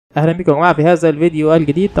اهلا بكم يا جماعه في هذا الفيديو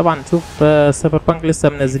الجديد. طبعا نشوف سايبربانك لسه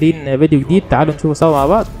منزلين فيديو جديد، تعالوا نشوفه سوا مع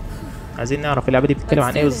بعض. عايزين نعرف اللعبه دي بتتكلم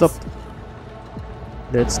عن ايه بالظبط.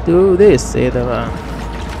 Let's do this. ايه ده بقى؟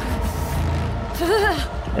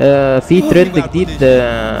 في ترند جديد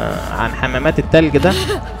عن حمامات التلج ده.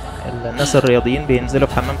 الناس الرياضيين بينزلوا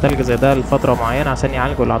في حمام تلج زي ده لفتره معينه عشان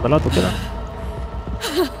يعالجوا العضلات وكده.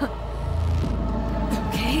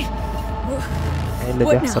 ايه اللي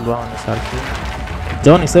بيحصل بقى مش عارفين.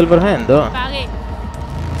 جوني سيلفر هاند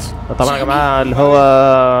طبعا يا جماعه اللي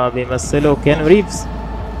هو بيمثله كيانو ريفز،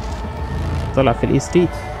 طلع في الاي 3. ايه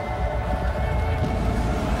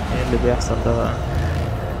اللي بيحصل ده بقى؟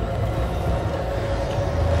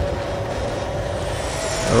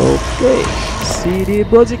 اوكي، سي دي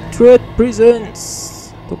بروجكت ريد بريزنتس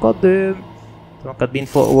تقدم. طبعا كاتبين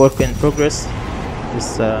فوق ورك ان بروجريس،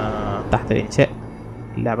 لسه تحت الانشاء،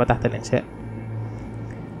 اللعبه تحت الانشاء.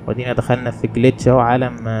 ودينا دخلنا في جليتش اهو،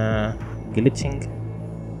 عالم جليتشنج.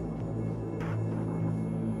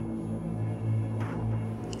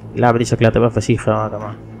 اللعبة دي شكلها تبقى فشيخة يا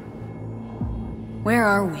جماعة. Where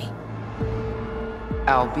are we?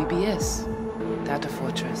 LBBS Data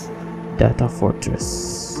Fortress. Data Fortress.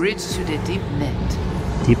 Bridge to the deep net.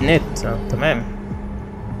 deep net تمام.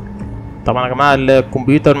 طبعا يا جماعة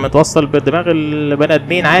الكمبيوتر متوصل بدماغ البني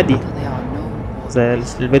ادمين عادي، زي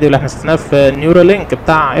الفيديو اللي احنا شفناه في نيورو لينك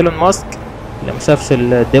بتاع ايلون ماسك. اللي مشافش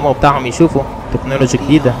الديمو بتاعهم يشوفوا تكنولوجيا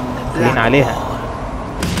جديدة داخلين عليها.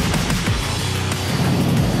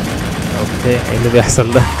 اوكي، ايه اللي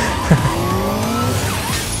بيحصل ده؟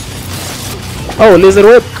 اوه، ليزر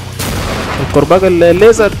ويب، الكرباج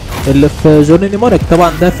الليزر اللي في جوني نيمونيك.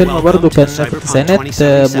 طبعا ده فيلم برضو كان في التسعينات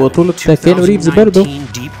ببطولة كيانو ريفز برضو.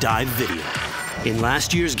 In last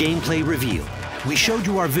year's gameplay reveal, we showed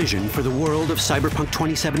you our vision for the world of Cyberpunk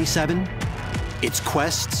 2077, its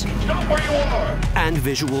quests, and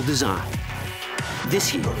visual design. This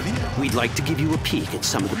year, we'd like to give you a peek at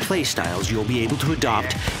some of the playstyles you'll be able to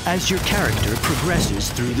adopt as your character progresses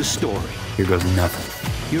through the story. Here goes nothing.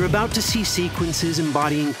 You're about to see sequences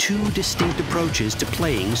embodying two distinct approaches to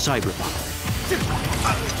playing Cyberpunk.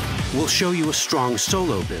 We'll show you a strong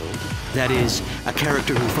solo build, that is, a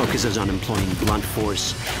character who focuses on employing blunt force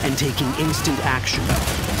and taking instant action,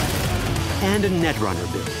 and a netrunner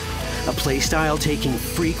build, a playstyle taking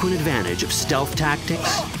frequent advantage of stealth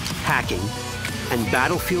tactics, hacking, and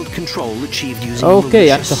battlefield control achieved using اوكي،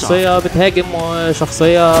 يعني شخصية بتهاجم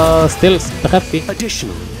وشخصية ستيلز تخفي.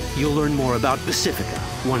 Additionally, you'll learn more about Pacifica,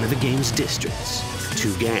 one of the game's districts,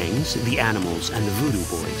 two gangs, the Animals and the Voodoo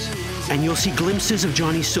Boys, and you'll see glimpses of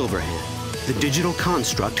Johnny Silverhand, the digital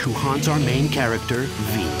construct who haunts our main character,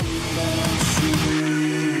 V.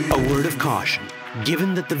 A word of caution. Given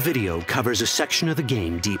that the video covers a section of the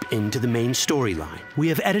game deep into the main storyline, we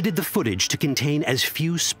have edited the footage to contain as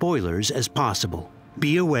few spoilers as possible.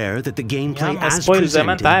 Be aware that the gameplay as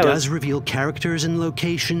presented does reveal characters and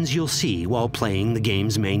locations you'll see while playing the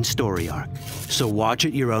game's main story arc, so watch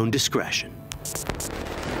at your own discretion.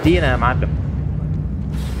 دينا يا معلم.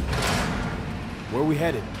 Where are we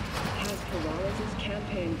headed?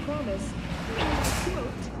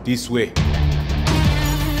 This way.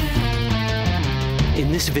 In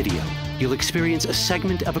this video, you'll experience a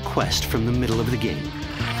segment of a quest from the middle of the game.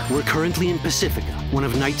 We're currently in Pacifica, one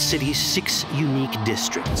of Night City's 6 unique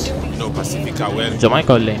districts. No Pacifica, well.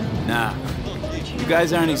 جامايكا ولا ايه؟ Nah. You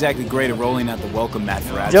guys aren't exactly great at rolling out the welcome mat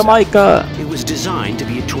for outsiders. جامايكا. It was designed to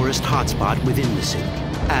be a tourist hotspot within the city.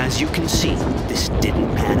 As you can see, this didn't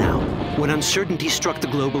pan out. When uncertainty struck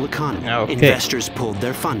the global economy, investors pulled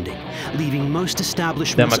their funding, leaving most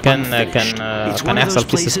establishments unfinished. It's one of those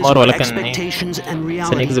places where expectations and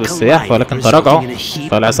reality collide, تراجعوا.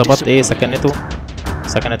 فالعصابات ايه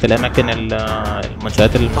سكنت الاماكن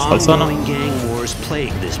المنشآت اللي مش خلصانه. Ongoing gang wars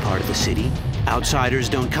plague this part of the city. Outsiders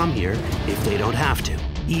don't come here if they don't have to.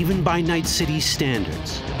 Even by Night City's standards,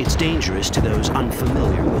 it's dangerous to those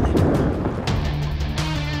unfamiliar with it.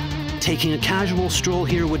 Taking a casual stroll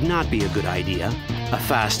here would not be a good idea. A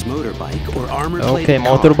fast motorbike or armor-plated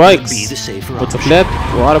car would be the safer option.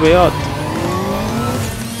 وعربيات.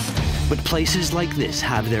 But places like this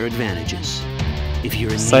have their advantages. If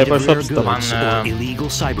you're in need Cyber of rare goods or illegal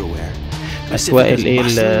cyberware, Pacifica's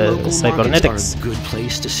bustling local markets are a good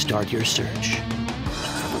place to start your search.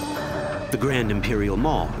 The Grand Imperial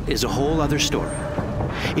Mall is a whole other story.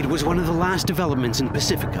 It was one of the last developments in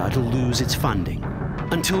Pacifica to lose its funding.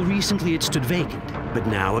 Until recently it stood vacant, but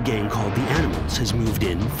now a gang called the Animals has moved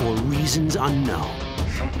in for reasons unknown.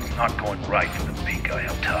 Something's not going right for the big guy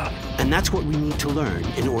up top. And that's what we need to learn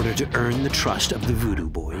in order to earn the trust of the Voodoo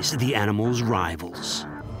Boys, the Animals' rivals.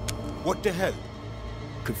 What the hell?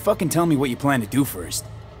 Could fucking tell me what you plan to do first.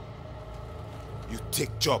 You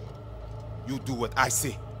take job. You do what I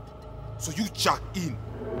say. So you jack in.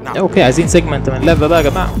 Now. اوكي عايزين سيجمنت من اللعبة بقى يا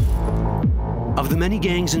جماعة. Of the many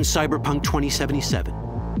gangs in Cyberpunk 2077,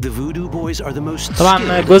 the Voodoo Boys are the most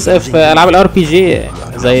طبعا جزء في العاب الار بي جي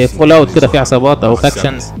زي فول اوت كده في عصابات او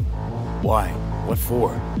فاكشنز. Why? What for?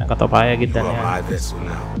 حاجة طبيعية جدا يعني. My vessel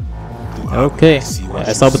now. اوكي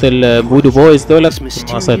عصابة الفودو بويز دولت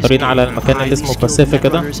مسيطرين على المكان اللي اسمه باسيفيكا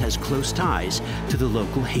ده.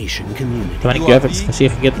 طبعا الجرافيكس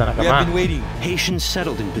فشيخ جدا يا جماعة. Haitians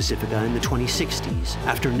settled in Pacifica in the 2060s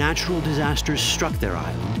after natural disasters struck their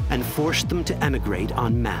island and forced them to emigrate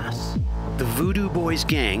en masse. The Voodoo Boys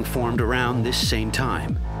gang formed around this same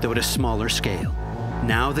time, though at a smaller scale.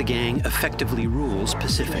 Now the gang effectively rules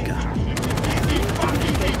Pacifica.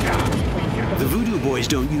 The Voodoo Boys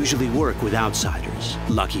don't usually work with outsiders.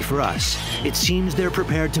 Lucky for us, it seems they're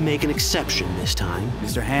prepared to make an exception this time.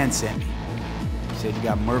 Mr. Hand sent me. He said you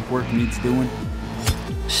got merc work needs doing.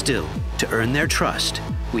 Still, to earn their trust,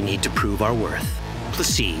 we need to prove our worth.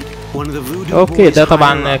 Placide, one of the Voodoo اوكي Boys ده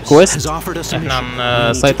طبعا higher-ups, كويست. has offered us a احنا mission.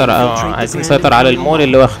 نسيطر عايزين نسيطر على المول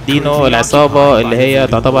اللي واخدينه العصابة اللي هي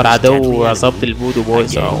تعتبر عدو عصابة الفودو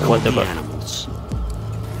بويز او وات ايفر.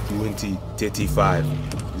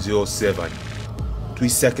 20:35:07. 3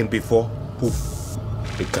 seconds before, poof,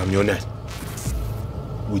 the camionette.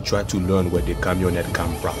 We try to learn where the camionette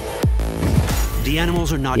come from. The animals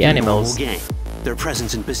are not your normal gang. Their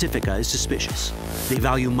presence in Pacifica is suspicious. They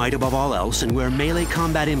value might above all else and wear melee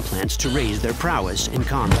combat implants to raise their prowess in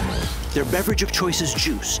combat. Their beverage of choice is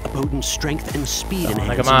juice, a potent strength and speed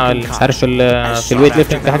enhancing concoction. As sought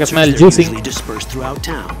after bouncers, they're usually dispersed throughout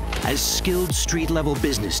town. As skilled street-level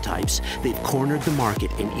business types, they've cornered the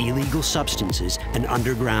market in illegal substances and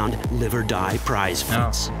underground live-or-die prize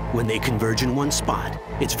fights. When they converge in one spot,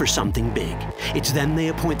 it's for something big. It's then they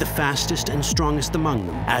appoint the fastest and strongest among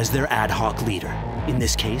them as their ad hoc leader. In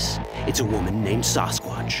this case, it's a woman named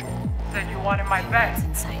Sasquatch. Said you wanted my vet.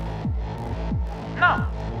 Inside. No.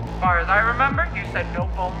 As far as I remember, you said no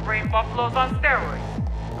bone brain buffaloes on steroids.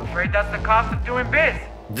 Afraid that's the cost of doing biz.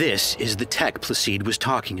 This is the tech Placide was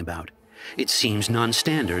talking about. It seems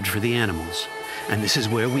non-standard for the animals. And this is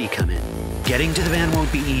where we come in. Getting to the van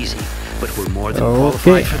won't be easy, but we're more than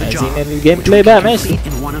qualified for the job, which we can complete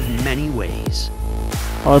in one of many ways.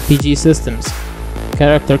 RPG systems.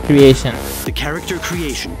 Character creation. The character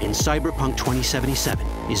creation in Cyberpunk 2077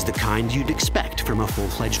 is the kind you'd expect from a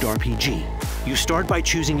full-fledged RPG. You start by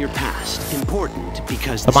choosing your past, important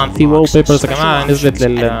because this طبعا في unlocks wallpapers special يا جماعة نزلت options and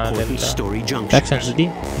important story factions junctions. دي.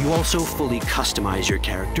 You also fully customize your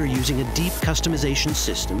character using a deep customization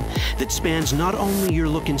system that spans not only your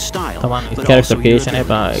look and style, طبعا but الكاركتر also your كريشن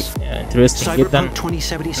هيبقى abilities. interesting جدا. Cyberpunk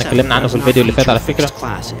 2077 اتكلمنا عنه في does not الفيديو اللي فات على feature فكرة. fixed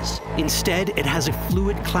classes. Instead, it has a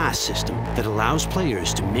fluid class system that allows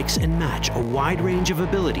players to mix and match a wide range of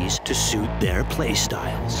abilities to suit their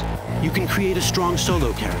playstyles. You can create a strong solo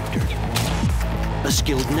character, a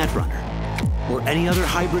skilled netrunner, or any other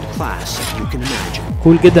hybrid class that you can imagine.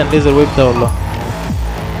 كول جدا ليزر ويب ده والله.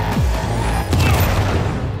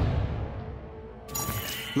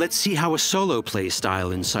 Let's see how a solo play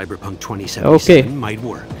style in Cyberpunk 2077 might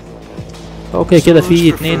work. اوكي كده في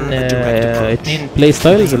اتنين بلاي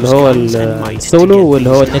ستايلز اللي هو السولو واللي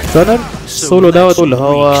هو النت رانر. السولو دوت اللي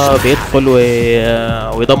هو بيدخل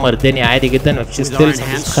ويدمر الدنيا عادي جدا، مفيش ستيلز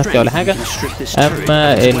مفيش تخفي ولا حاجه.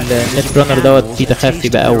 اما النت رانر دوت فيه تخفي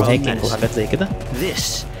بقى وهاكينج وحاجات زي كده.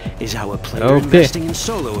 اوكي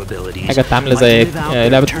حاجه عامله زي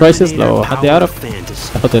لعبه كرايسيس لو حد يعرف.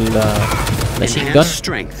 تاخد الماشين جان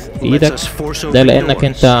في ايدك ده لانك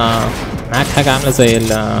انت معاك حاجه عامله زي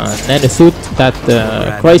النانو سوت بتاعت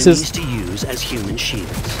كرايسيس.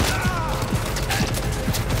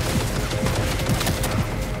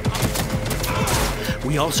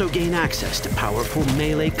 We also gain access to powerful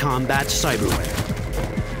melee combat cyberware.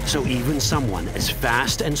 So even someone as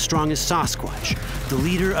fast and strong as Sasquatch, the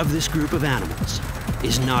leader of this group of animals,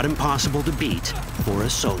 is not impossible to beat for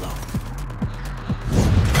a solo.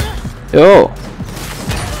 Yo.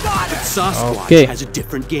 Sasquatch has a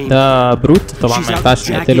different game. ده بروت طبعا ما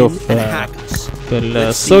ينفعش نقتله في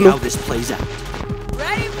السولو.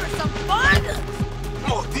 Ready for some fun?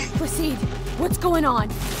 Proceed. What's going on?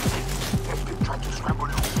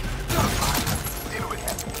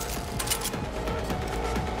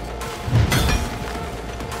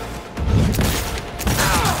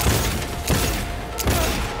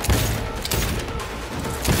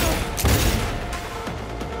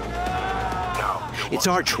 It's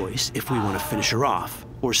our choice if we want to finish her off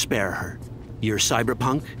or spare her. You're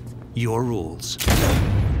Cyberpunk, your rules.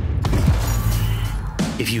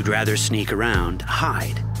 If you'd rather sneak around,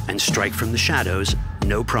 hide, and strike from the shadows,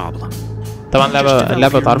 no problem. طبعا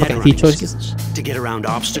اللعبة تعرفك ان في تشويسز.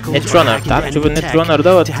 نت رانر، تعال نشوف النت رانر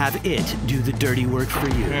دوت.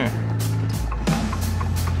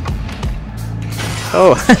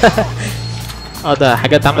 اوه ده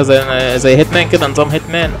حاجات عاملة زي هيتمان كده، نظام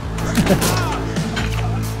هيتمان.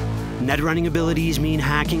 Net running abilities mean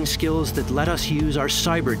hacking skills that let us use our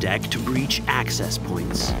cyber deck to breach access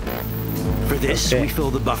points. For this, we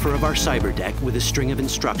fill the buffer of our cyber deck with a string of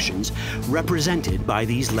instructions represented by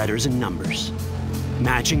these letters and numbers.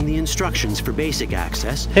 Matching the instructions for basic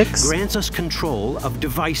access grants us control of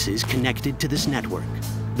devices connected to this network.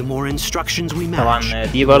 The more instructions we match, طبعا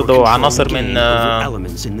دي برضو عناصر من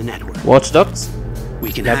elements in the network. Watch Dogs.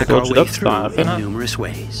 We can hack our way through in numerous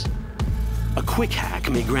ways. A quick hack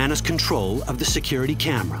may grant us control of the security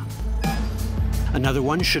camera. Another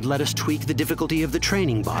one should let us tweak the difficulty of the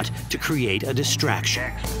training bot to create a distraction.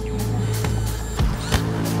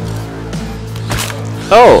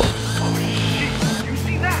 Oh! You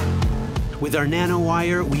see that? With our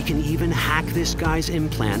nanowire, we can even hack this guy's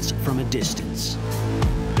implants from a distance.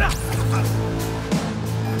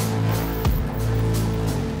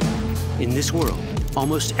 In this world,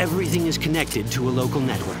 almost everything is connected to a local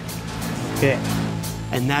network. Okay.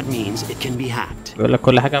 And that means it can be hacked. بيقول لك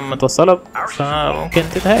كل حاجة متوصلة فممكن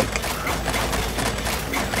تتهاك.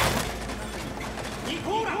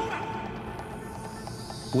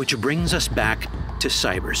 Which brings us back to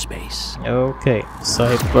cyberspace. Okay,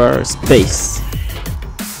 cyberspace.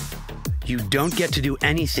 You don't get to do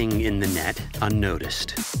anything in the net unnoticed.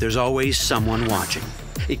 There's always someone watching.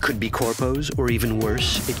 It could be corpos, or even worse,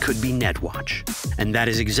 it could be Netwatch. And that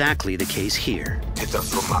is exactly the case here.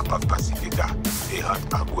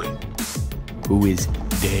 Who is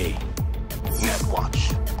they? Netwatch.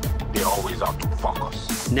 They always out to fuck us.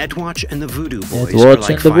 Netwatch and the Voodoo Boys Netwatch are like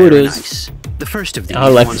and the fire and Voodoos. ice. The first of these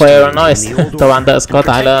like wants fire to and maintain ice. the old طبعا ده order اسقاط and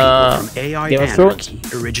protect على people from AI Game of Thrones. anarchy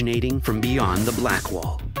originating from beyond the Black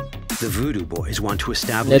Wall. The Voodoo Boys want to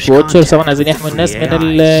establish Netwatchers طبعا عايزين يحموا الناس من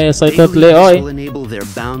السيطرة ال AI. will enable their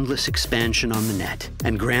boundless expansion on the net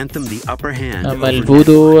and grant them the upper hand. أما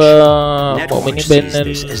الفودو مؤمنين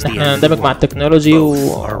بأن احنا نندمج مع التكنولوجي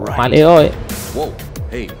ومع ال AI. Whoa,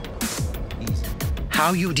 hey.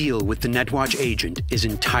 How you deal with the Netwatch agent is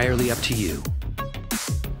entirely up to you.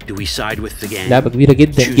 Do we side with the gang? لعبة كبيرة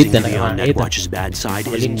جدا جدا Choosing to يا be on جماعة. ايه ده؟ Netwatch's bad side is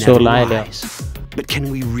عاملين never شغل عالي. wise. But can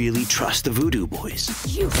we really trust the Voodoo Boys?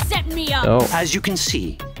 You set me up! Oh. As you can see,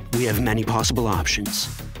 we have many possible options.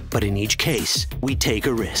 But in each case, we take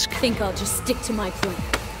a risk. I think I'll just stick to my plan.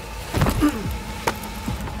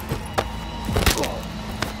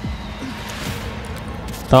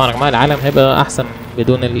 طبعا يا جماعة العالم هيبقى أحسن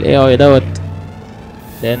بدون ال AI دوت،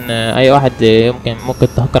 لأن أي واحد ممكن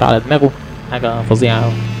تهكر على دماغه. حاجة فظيعة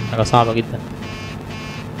أوي، حاجة صعبة جدا.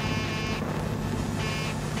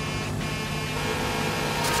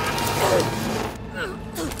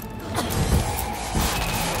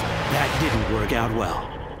 That didn't work out well.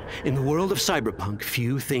 In the world of cyberpunk,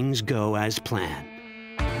 few things go as planned.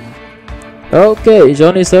 Okay,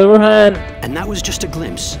 Johnny Silverhand. And that was just a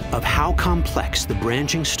glimpse of how complex the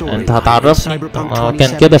branching story انت هتعرفني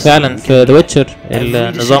كان كده فعلا في The Witcher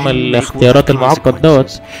النظام الاختيارات المعقد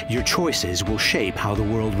دوت. Your choices will shape how the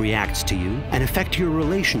world reacts to you and affect your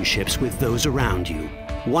relationships with those around you.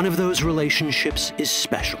 One of those relationships is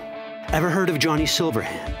special. Ever heard of Johnny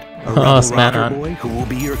Silverhand? A rebel rocker boy who will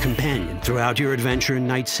be your companion throughout your adventure in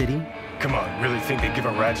Night City? Come on, really think they give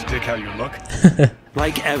a rat's dick how you look?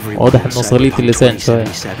 Like everyone واضح انه صليت اللسان شوية.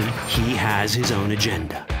 he has his own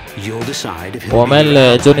agenda. You'll decide if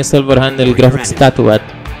ومال جوني سيلفرهاند الجرافيكس بتاعته بقت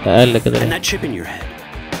أقل كده. And that chip in your head,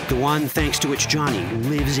 the one thanks to which Johnny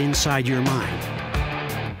lives inside your mind.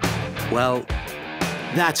 Well,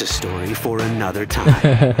 that's a story for another time.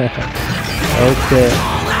 Okay.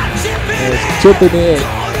 chip in it.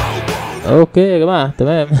 اوكي يا جماعه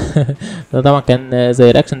تمام. ده طبعا كان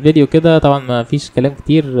زي رياكشن فيديو كده، طبعا ما فيش كلام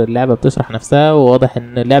كتير، اللعبه بتشرح نفسها وواضح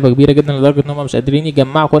ان اللعبه كبيره جدا لدرجه ان هم مش قادرين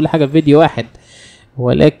يجمعوا كل حاجه في فيديو واحد،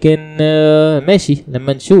 ولكن ماشي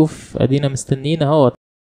لما نشوف ادينا مستنيين اهوت.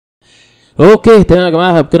 اوكي تمام يا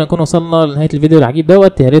جماعه، بكده نكون وصلنا لنهايه الفيديو العجيب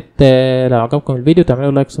دوت. يا ريت لو عجبكم الفيديو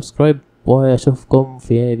تعملوا لايك وسبسكرايب، واشوفكم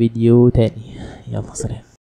في فيديو تاني. يلا سلام.